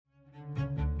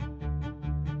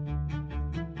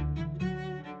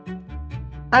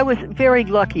I was very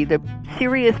lucky. The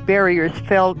serious barriers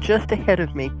fell just ahead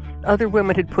of me. Other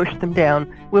women had pushed them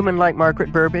down, women like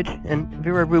Margaret Burbidge and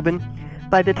Vera Rubin.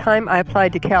 By the time I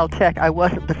applied to Caltech, I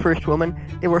wasn't the first woman.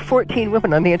 There were 14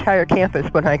 women on the entire campus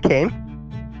when I came.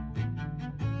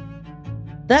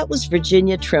 That was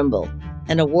Virginia Trimble,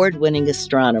 an award-winning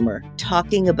astronomer,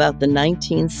 talking about the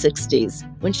 1960s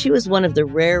when she was one of the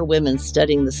rare women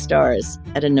studying the stars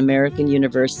at an American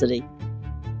university.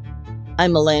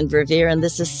 I'm Melanne Verveer, and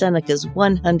this is Seneca's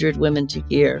 100 Women to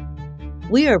Hear.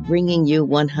 We are bringing you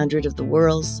 100 of the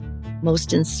world's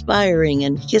most inspiring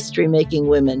and history-making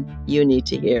women you need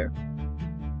to hear.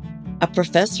 A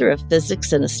professor of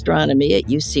physics and astronomy at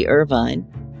UC Irvine,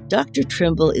 Dr.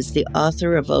 Trimble is the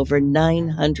author of over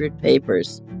 900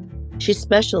 papers. She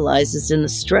specializes in the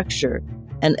structure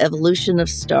and evolution of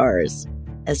stars,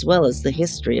 as well as the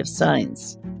history of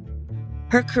science.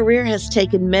 Her career has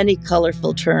taken many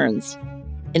colorful turns.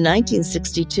 In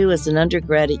 1962, as an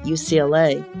undergrad at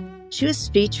UCLA, she was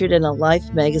featured in a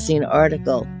Life magazine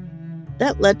article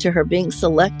that led to her being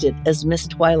selected as Miss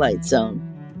Twilight Zone.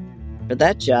 For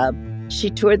that job, she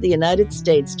toured the United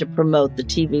States to promote the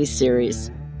TV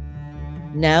series.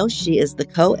 Now she is the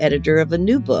co-editor of a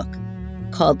new book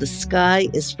called The Sky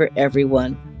is for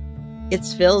Everyone.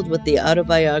 It's filled with the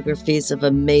autobiographies of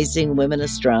amazing women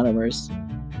astronomers.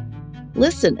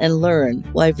 Listen and learn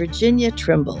why Virginia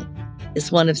Trimble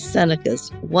is one of Seneca's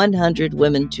 100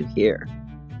 Women to Hear.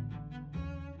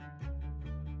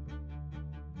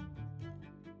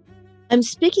 I'm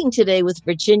speaking today with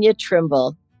Virginia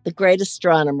Trimble, the great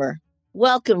astronomer.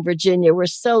 Welcome, Virginia. We're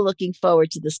so looking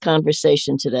forward to this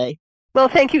conversation today. Well,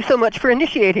 thank you so much for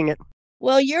initiating it.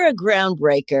 Well, you're a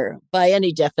groundbreaker by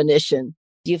any definition.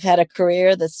 You've had a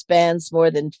career that spans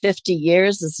more than 50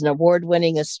 years as an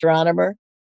award-winning astronomer.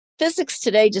 Physics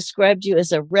Today described you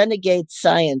as a renegade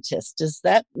scientist. Does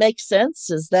that make sense?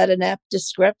 Is that an apt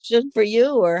description for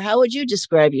you, or how would you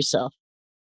describe yourself?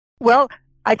 Well,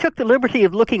 I took the liberty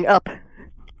of looking up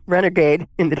renegade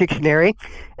in the dictionary,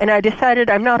 and I decided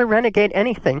I'm not a renegade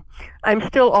anything. I'm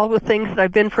still all the things that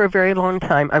I've been for a very long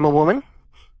time. I'm a woman.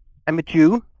 I'm a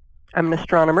Jew. I'm an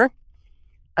astronomer.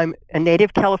 I'm a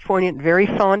native Californian, very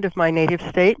fond of my native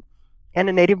state, and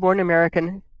a native-born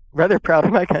American, rather proud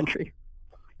of my country.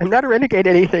 I'm not a renegade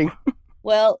anything.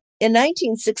 Well, in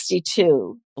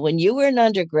 1962, when you were an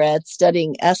undergrad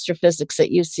studying astrophysics at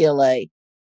UCLA,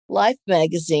 Life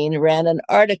magazine ran an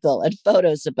article and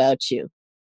photos about you.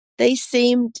 They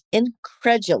seemed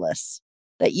incredulous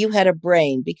that you had a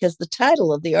brain because the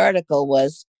title of the article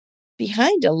was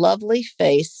Behind a Lovely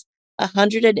Face,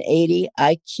 180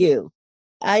 IQ.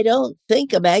 I don't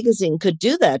think a magazine could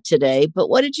do that today, but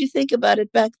what did you think about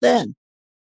it back then?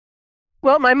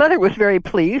 Well, my mother was very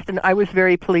pleased, and I was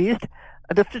very pleased.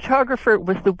 The photographer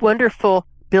was the wonderful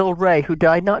Bill Ray, who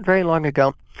died not very long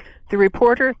ago. The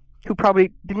reporter, who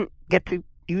probably didn't get to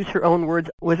use her own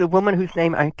words, was a woman whose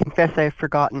name I confess I have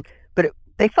forgotten. But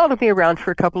they followed me around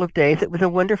for a couple of days. It was a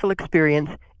wonderful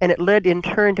experience, and it led in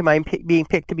turn to my being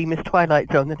picked to be Miss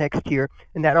Twilight Zone the next year,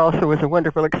 and that also was a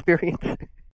wonderful experience.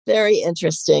 Very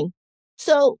interesting.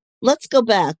 So let's go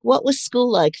back. What was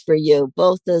school like for you,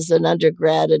 both as an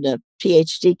undergrad and a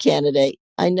PhD candidate?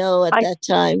 I know at that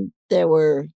time there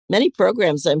were many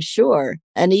programs, I'm sure,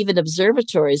 and even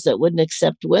observatories that wouldn't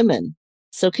accept women.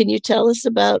 So can you tell us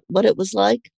about what it was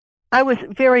like? I was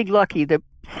very lucky. The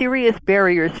serious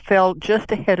barriers fell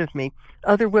just ahead of me.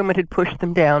 Other women had pushed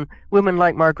them down, women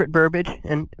like Margaret Burbidge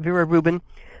and Vera Rubin.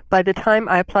 By the time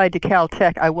I applied to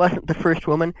Caltech, I wasn't the first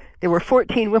woman. There were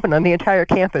 14 women on the entire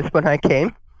campus when I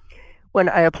came. When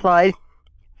I applied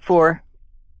for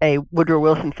a Woodrow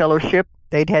Wilson Fellowship,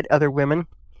 they'd had other women.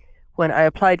 When I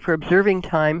applied for observing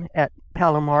time at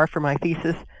Palomar for my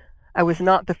thesis, I was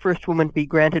not the first woman to be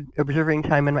granted observing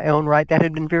time in my own right. That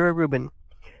had been Vera Rubin.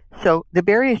 So the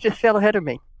barriers just fell ahead of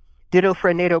me. Ditto for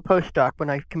a NATO postdoc when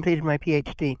I completed my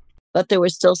PhD. But there were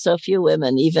still so few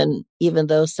women, even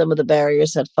though some of the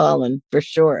barriers had fallen, for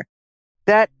sure.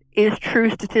 That is true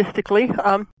statistically.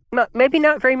 Maybe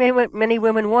not very many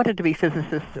women wanted to be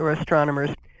physicists or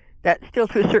astronomers. That still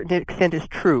to a certain extent is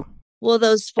true. Well,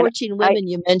 those 14 women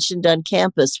you mentioned on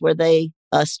campus, were they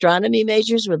astronomy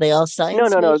majors? Were they all science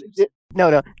majors?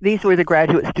 No. These were the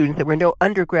graduate students. There were no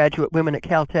undergraduate women at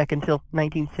Caltech until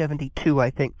 1972, I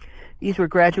think. These were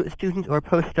graduate students or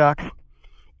postdocs.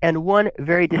 And one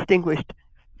very distinguished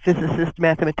physicist,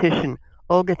 mathematician,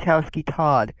 Olga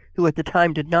Taussky-Todd, who at the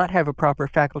time did not have a proper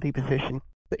faculty position,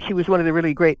 but she was one of the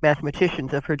really great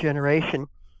mathematicians of her generation.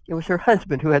 It was her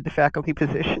husband who had the faculty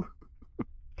position.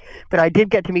 But I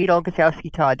did get to meet Olga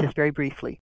Taussky-Todd just very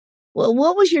briefly. Well,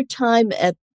 what was your time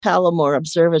at Palomar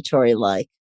Observatory like?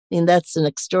 I mean, that's an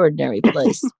extraordinary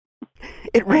place.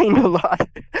 It rained a lot.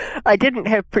 I did not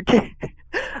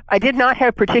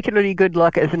have particularly good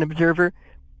luck as an observer,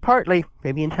 partly,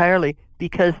 maybe entirely,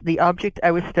 because the object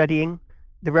I was studying,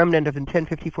 the remnant of the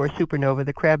 1054 supernova,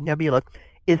 the Crab Nebula,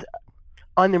 is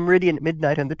on the meridian at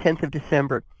midnight on the 10th of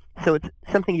December. So it's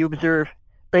something you observe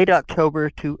late October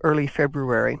to early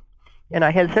February. And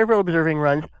I had several observing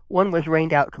runs. One was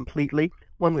rained out completely.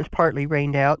 One was partly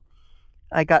rained out.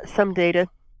 I got some data.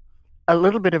 A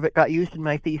little bit of it got used in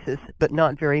my thesis, but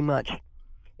not very much.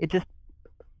 It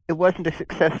wasn't a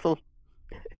successful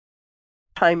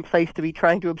place to be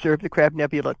trying to observe the Crab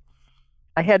Nebula.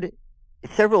 I had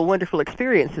several wonderful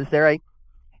experiences there.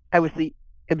 I was the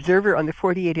observer on the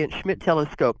 48-inch Schmidt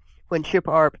telescope when Chip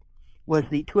Arp was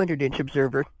the 200-inch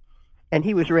observer, and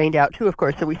he was rained out too, of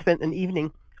course, so we spent an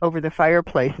evening over the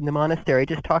fireplace in the monastery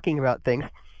just talking about things,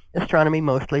 astronomy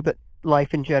mostly, but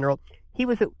life in general. He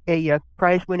was a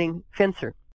prize-winning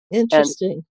fencer.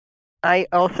 Interesting. And I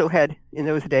also had, in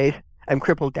those days, I'm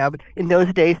crippled now, but in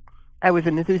those days, I was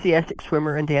an enthusiastic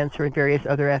swimmer and dancer and various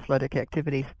other athletic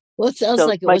activities. Well, it sounds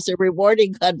like it was a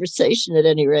rewarding conversation at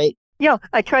any rate. Yeah,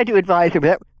 I tried to advise her,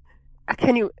 but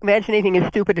can you imagine anything as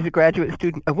stupid as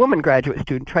a woman graduate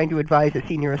student, trying to advise a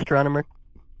senior astronomer?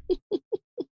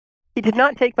 He did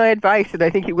not take my advice, and I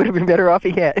think he would have been better off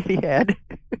if he had.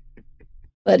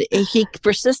 But he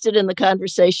persisted in the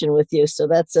conversation with you, so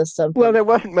that says something. Well, there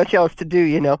wasn't much else to do,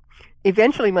 you know.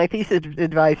 Eventually, my thesis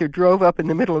advisor drove up in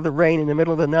the middle of the rain in the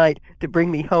middle of the night to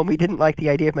bring me home. He didn't like the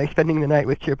idea of my spending the night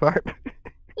with Chip Arp.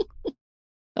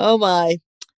 Oh, my.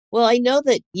 Well, I know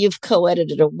that you've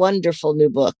co-edited a wonderful new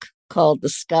book called The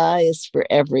Sky is for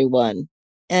Everyone.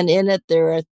 And in it,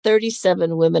 there are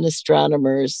 37 women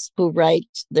astronomers who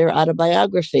write their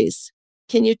autobiographies.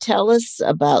 Can you tell us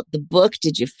about the book?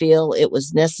 Did you feel it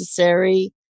was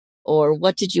necessary? Or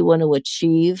what did you want to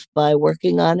achieve by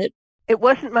working on it? It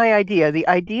wasn't my idea. The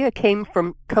idea came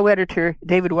from co-editor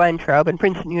David Weintraub and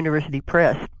Princeton University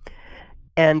Press.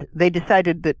 And they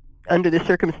decided that under the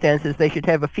circumstances, they should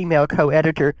have a female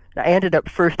co-editor. I ended up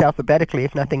first alphabetically,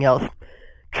 if nothing else.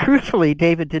 Truthfully,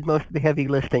 David did most of the heavy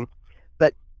lifting.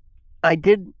 But I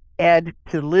did add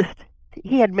to the list.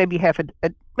 He had maybe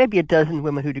maybe a dozen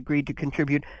women who'd agreed to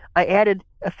contribute. I added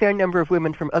a fair number of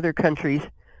women from other countries,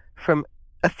 from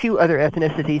a few other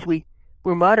ethnicities. We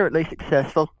were moderately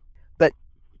successful, but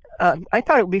I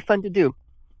thought it would be fun to do.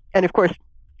 And of course,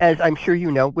 as I'm sure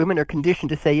you know, women are conditioned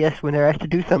to say yes when they're asked to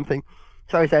do something.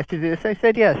 So I was asked to do this. I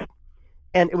said yes.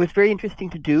 And it was very interesting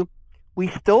to do. We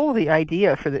stole the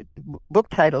idea for the book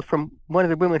title from one of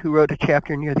the women who wrote a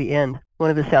chapter near the end, one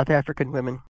of the South African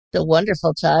women. It's a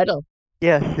wonderful title.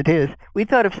 Yes, it is. We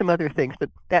thought of some other things, but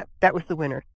that was the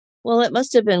winner. Well, it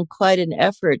must have been quite an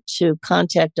effort to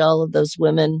contact all of those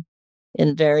women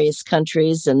in various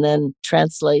countries and then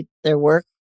translate their work.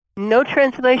 No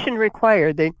translation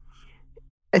required.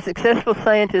 A successful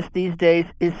scientist these days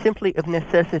is simply of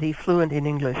necessity fluent in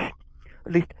English,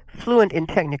 at least fluent in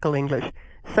technical English.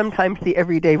 Sometimes the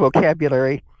everyday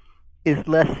vocabulary is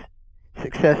less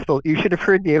successful. You should have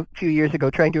heard me a few years ago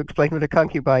trying to explain what a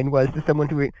concubine was to someone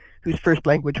whose first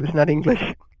language was not English.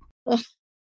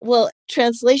 Well,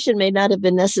 translation may not have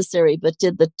been necessary, but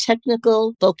did the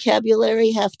technical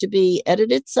vocabulary have to be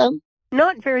edited some?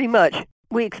 Not very much.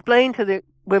 We explained to the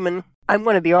women, I'm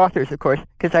one of the authors, of course,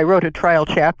 because I wrote a trial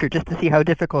chapter just to see how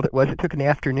difficult it was. It took an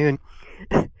afternoon.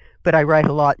 But I write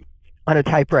a lot on a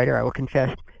typewriter, I will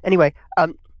confess. Anyway,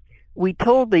 we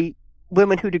told the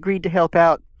women who'd agreed to help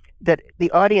out that the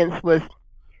audience was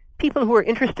people who are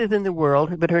interested in the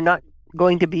world but are not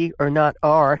going to be or not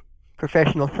are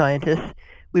professional scientists.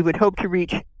 We would hope to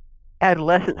reach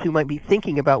adolescents who might be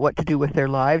thinking about what to do with their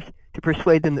lives, to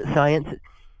persuade them that science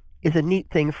is a neat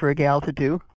thing for a gal to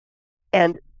do.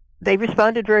 And they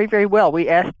responded very, very well. We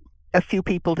asked a few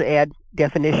people to add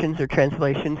definitions or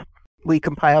translations. We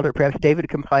compiled, or perhaps David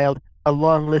compiled, a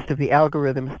long list of the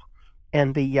algorithms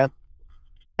and the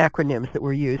acronyms that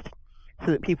were used so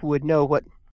that people would know what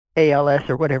ALS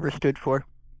or whatever stood for.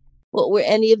 Well, were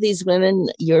any of these women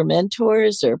your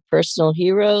mentors or personal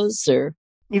heroes? Or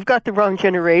You've got the wrong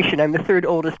generation. I'm the third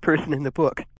oldest person in the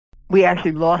book. We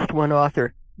actually lost one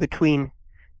author between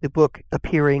the book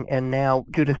appearing and now.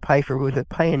 Judith Pfeiffer, who was a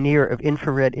pioneer of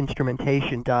infrared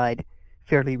instrumentation, died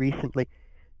fairly recently.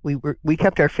 We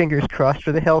kept our fingers crossed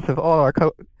for the health of all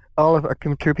of our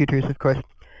contributors, of course.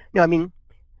 No, I mean,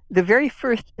 the very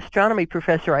first astronomy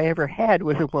professor I ever had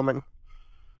was a woman.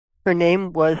 Her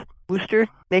name was Wooster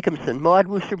Macomson, Maud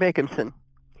Wooster Macomson.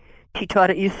 She taught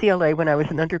at UCLA when I was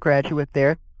an undergraduate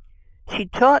there. She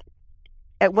taught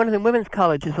at one of the women's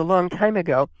colleges a long time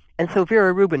ago, and so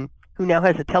Vera Rubin who now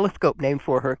has a telescope named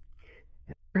for her,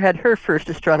 had her first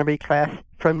astronomy class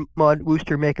from Maud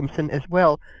Wooster Makehamson as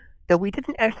well, though we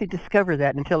didn't actually discover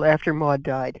that until after Maud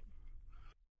died.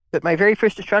 But my very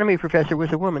first astronomy professor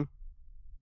was a woman.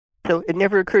 So it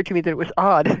never occurred to me that it was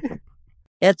odd.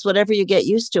 It's whatever you get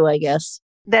used to, I guess.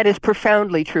 That is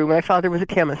profoundly true. My father was a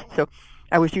chemist, so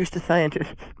I was used to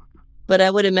scientists. But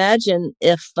I would imagine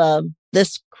if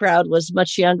this crowd was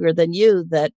much younger than you,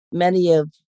 that many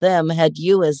of them had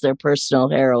you as their personal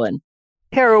heroine.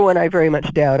 Heroine, I very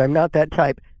much doubt. I'm not that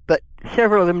type. But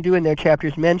several of them do in their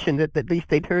chapters mention that at least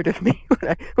they'd heard of me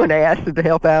when I asked them to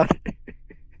help out,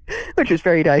 which was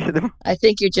very nice of them. I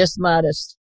think you're just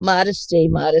modest. Modesty.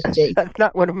 That's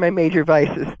not one of my major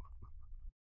vices.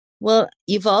 Well,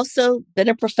 you've also been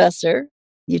a professor.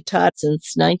 You taught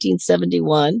since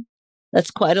 1971. That's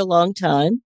quite a long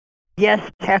time.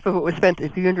 Yes, half of it was spent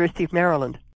at the University of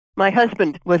Maryland. My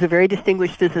husband was a very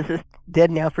distinguished physicist,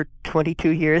 dead now for 22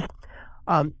 years,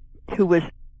 who was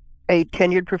a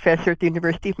tenured professor at the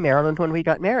University of Maryland when we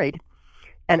got married.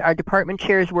 And our department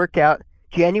chairs worked out.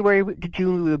 January to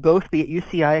June, we would both be at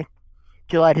UCI.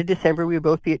 July to December, we would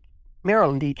both be at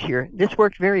Maryland each year. This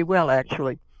worked very well,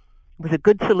 actually. It was a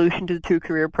good solution to the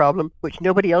two-career problem, which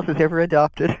nobody else has ever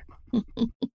adopted.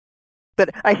 But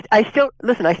I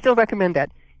still recommend that.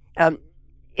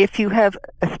 If you have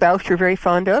a spouse you're very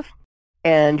fond of,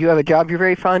 and you have a job you're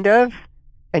very fond of,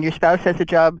 and your spouse has a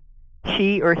job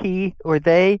she or he or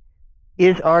they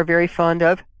are very fond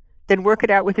of, then work it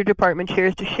out with your department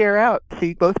chairs to share out, so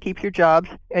you both keep your jobs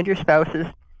and your spouses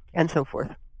and so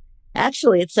forth.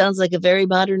 Actually, it sounds like a very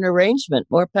modern arrangement.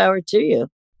 More power to you.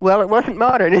 Well, it wasn't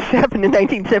modern. It happened in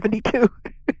 1972.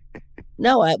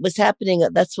 No, it was happening.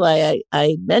 That's why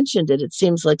I mentioned it. It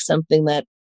seems like something that,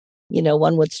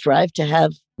 one would strive to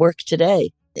have work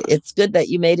today. It's good that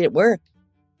you made it work.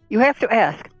 You have to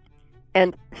ask.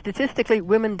 And statistically,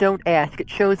 women don't ask. It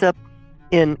shows up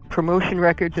in promotion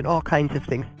records and all kinds of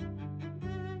things.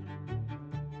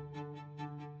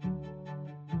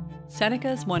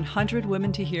 Seneca's 100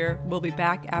 Women to Hear will be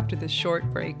back after this short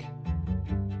break.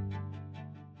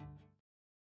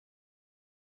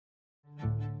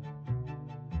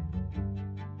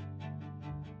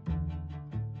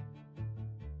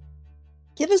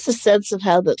 Give us a sense of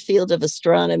how the field of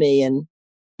astronomy and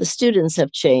the students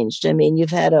have changed. I mean, you've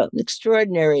had an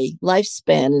extraordinary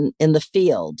lifespan in the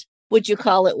field. Would you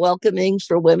call it welcoming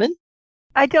for women?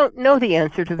 I don't know the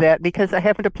answer to that because I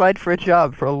haven't applied for a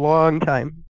job for a long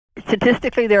time.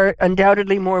 Statistically, there are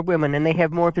undoubtedly more women, and they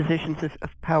have more positions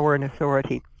of power and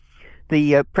authority.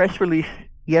 The press release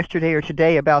yesterday or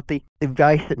today about the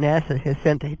device that NASA has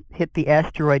sent to hit the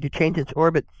asteroid to change its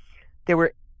orbit, there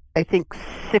were, I think,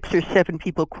 6 or 7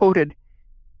 people quoted,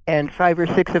 and 5 or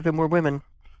 6 of them were women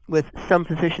with some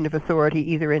position of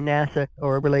authority either in NASA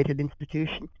or a related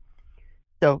institution.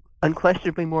 So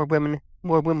unquestionably more women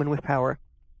with power.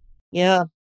 Yeah.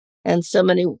 And so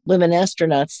many women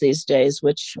astronauts these days,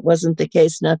 which wasn't the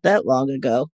case not that long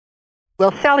ago.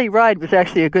 Well, Sally Ride was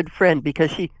actually a good friend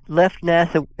because she left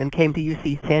NASA and came to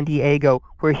UC San Diego,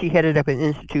 where she headed up an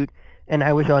institute, and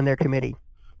I was on their committee.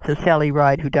 So Sally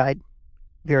Ride, who died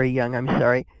very young, I'm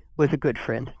sorry, was a good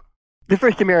friend. The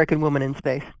first American woman in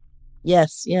space.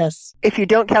 Yes. If you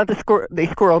don't count the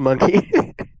squirrel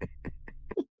monkey.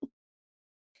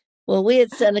 Well, we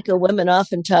at Seneca Women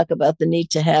often talk about the need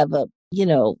to have a,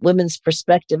 women's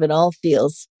perspective in all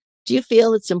fields. Do you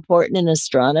feel it's important in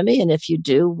astronomy? And if you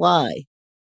do, why?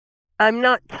 I'm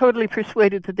not totally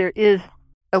persuaded that there is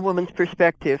a woman's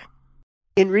perspective.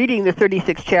 In reading the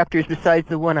 36 chapters besides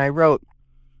the one I wrote,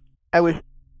 I was,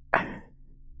 I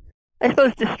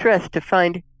suppose, distressed to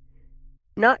find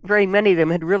not very many of them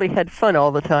had really had fun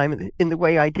all the time in the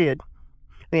way I did.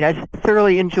 I mean, I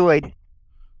thoroughly enjoyed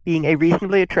being a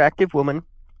reasonably attractive woman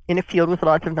in a field with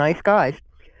lots of nice guys.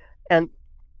 And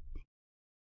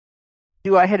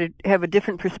do I have a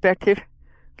different perspective?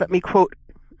 Let me quote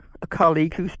a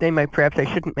colleague whose name perhaps I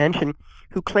shouldn't mention,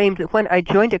 who claimed that when I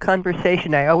joined a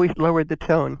conversation, I always lowered the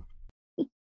tone.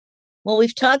 Well,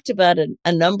 we've talked about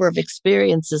a number of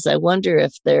experiences. I wonder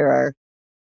if there's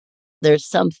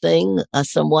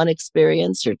one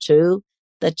experience or two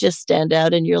that just stand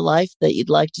out in your life that you'd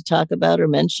like to talk about or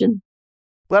mention.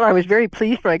 Well, I was very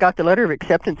pleased when I got the letter of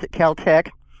acceptance at Caltech.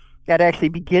 That actually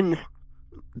begins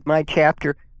my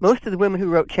chapter. Most of the women who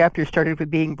wrote chapters started with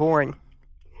being born.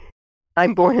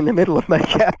 I'm born in the middle of my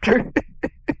chapter.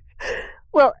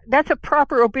 Well, that's a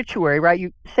proper obituary, right?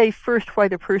 You say first why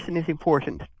the person is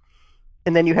important,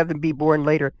 and then you have them be born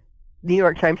later. The New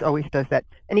York Times always does that.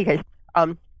 In any case,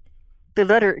 the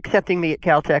letter accepting me at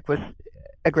Caltech was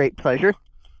a great pleasure.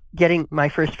 Getting my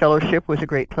first fellowship was a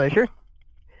great pleasure.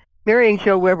 Marrying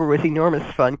Joe Weber was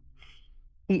enormous fun.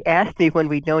 He asked me when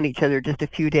we'd known each other just a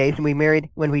few days, and we married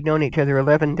when we'd known each other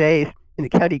 11 days in the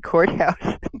county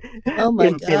courthouse Oh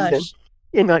my gosh.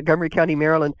 in Montgomery County,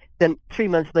 Maryland. Then 3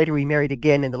 months later, we married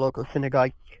again in the local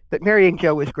synagogue. But marrying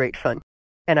Joe was great fun.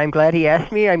 And I'm glad he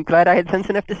asked me. I'm glad I had sense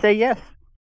enough to say yes.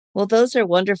 Well, those are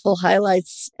wonderful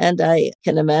highlights, and I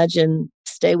can imagine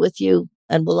stay with you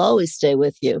and will always stay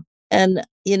with you. And,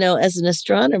 as an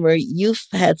astronomer, you've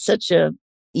had such a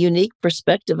unique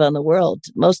perspective on the world.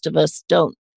 Most of us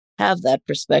don't have that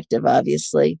perspective,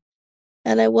 obviously.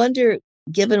 And I wonder,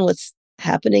 given what's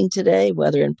happening today,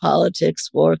 whether in politics,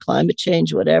 war, climate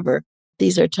change, whatever,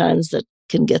 these are times that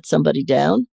can get somebody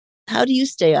down. How do you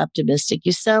stay optimistic?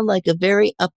 You sound like a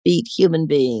very upbeat human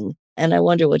being, and I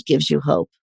wonder what gives you hope.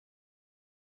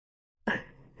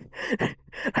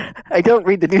 I don't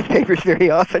read the newspapers very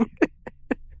often.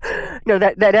 No,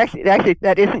 that actually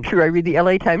that isn't true. I read the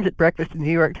LA Times at breakfast and the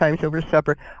New York Times over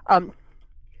supper.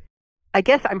 I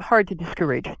guess I'm hard to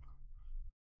discourage.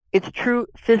 It's true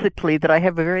physically that I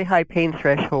have a very high pain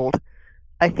threshold.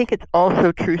 I think it's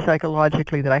also true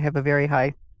psychologically that I have a very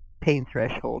high pain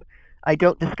threshold. I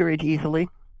don't discourage easily.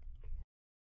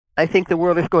 I think the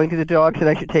world is going to the dogs and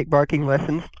I should take barking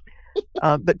lessons.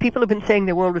 But people have been saying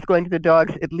the world is going to the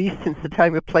dogs at least since the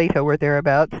time of Plato or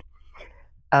thereabouts.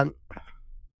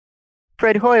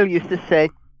 Fred Hoyle used to say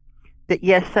that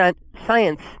yes,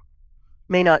 science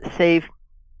may not save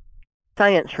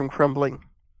science from crumbling.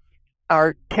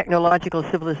 Our technological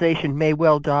civilization may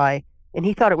well die, and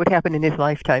he thought it would happen in his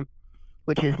lifetime,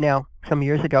 which is now some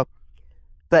years ago.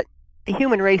 But the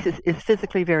human race is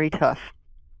physically very tough,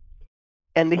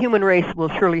 and the human race will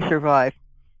surely survive,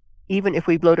 even if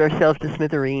we bloat ourselves to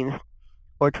smithereens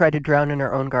or try to drown in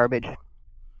our own garbage.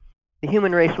 The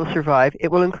human race will survive. It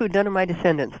will include none of my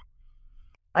descendants.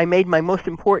 I made my most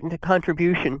important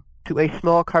contribution to a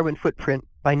small carbon footprint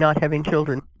by not having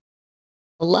children.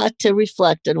 A lot to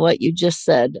reflect on what you just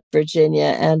said,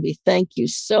 Virginia, and we thank you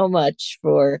so much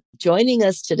for joining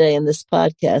us today in this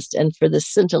podcast and for this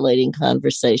scintillating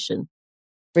conversation.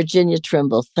 Virginia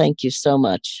Trimble, thank you so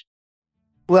much.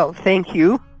 Well, thank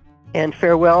you, and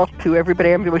farewell to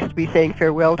everybody I'm supposed to be saying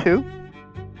farewell to.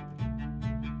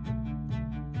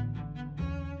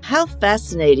 How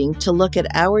fascinating to look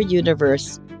at our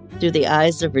universe through the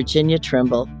eyes of Virginia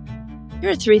Trimble. Here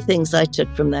are 3 things I took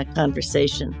from that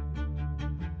conversation.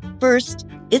 First,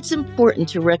 it's important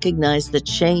to recognize that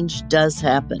change does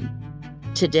happen.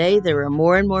 Today, there are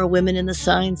more and more women in the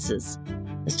sciences.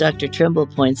 As Dr. Trimble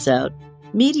points out,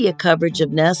 media coverage of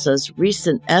NASA's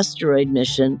recent asteroid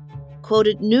mission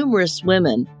quoted numerous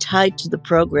women tied to the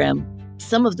program,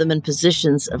 some of them in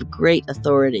positions of great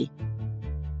authority.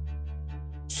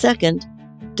 Second,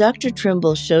 Dr.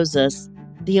 Trimble shows us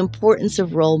the importance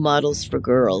of role models for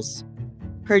girls.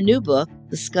 Her new book,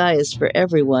 The Sky is for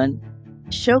Everyone,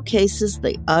 showcases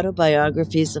the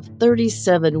autobiographies of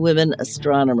 37 women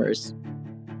astronomers.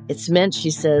 It's meant,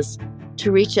 she says,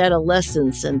 to reach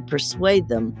adolescents and persuade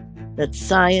them that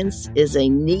science is a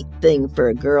neat thing for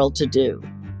a girl to do.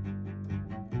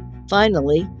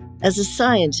 Finally, as a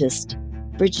scientist,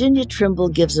 Virginia Trimble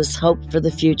gives us hope for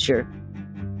the future.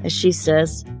 As she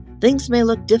says, things may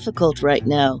look difficult right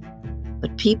now,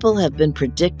 but people have been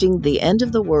predicting the end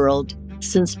of the world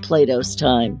since Plato's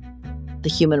time. The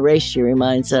human race, she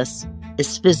reminds us,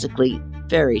 is physically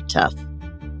very tough.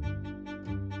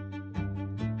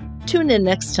 Tune in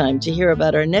next time to hear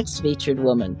about our next featured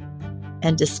woman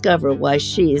and discover why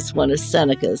she's one of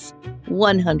Seneca's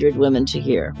 100 Women to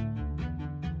Hear.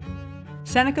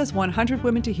 Seneca's 100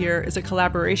 Women to Hear is a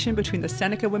collaboration between the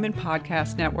Seneca Women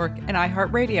Podcast Network and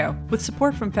iHeartRadio, with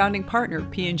support from founding partner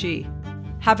P&G.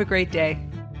 Have a great day.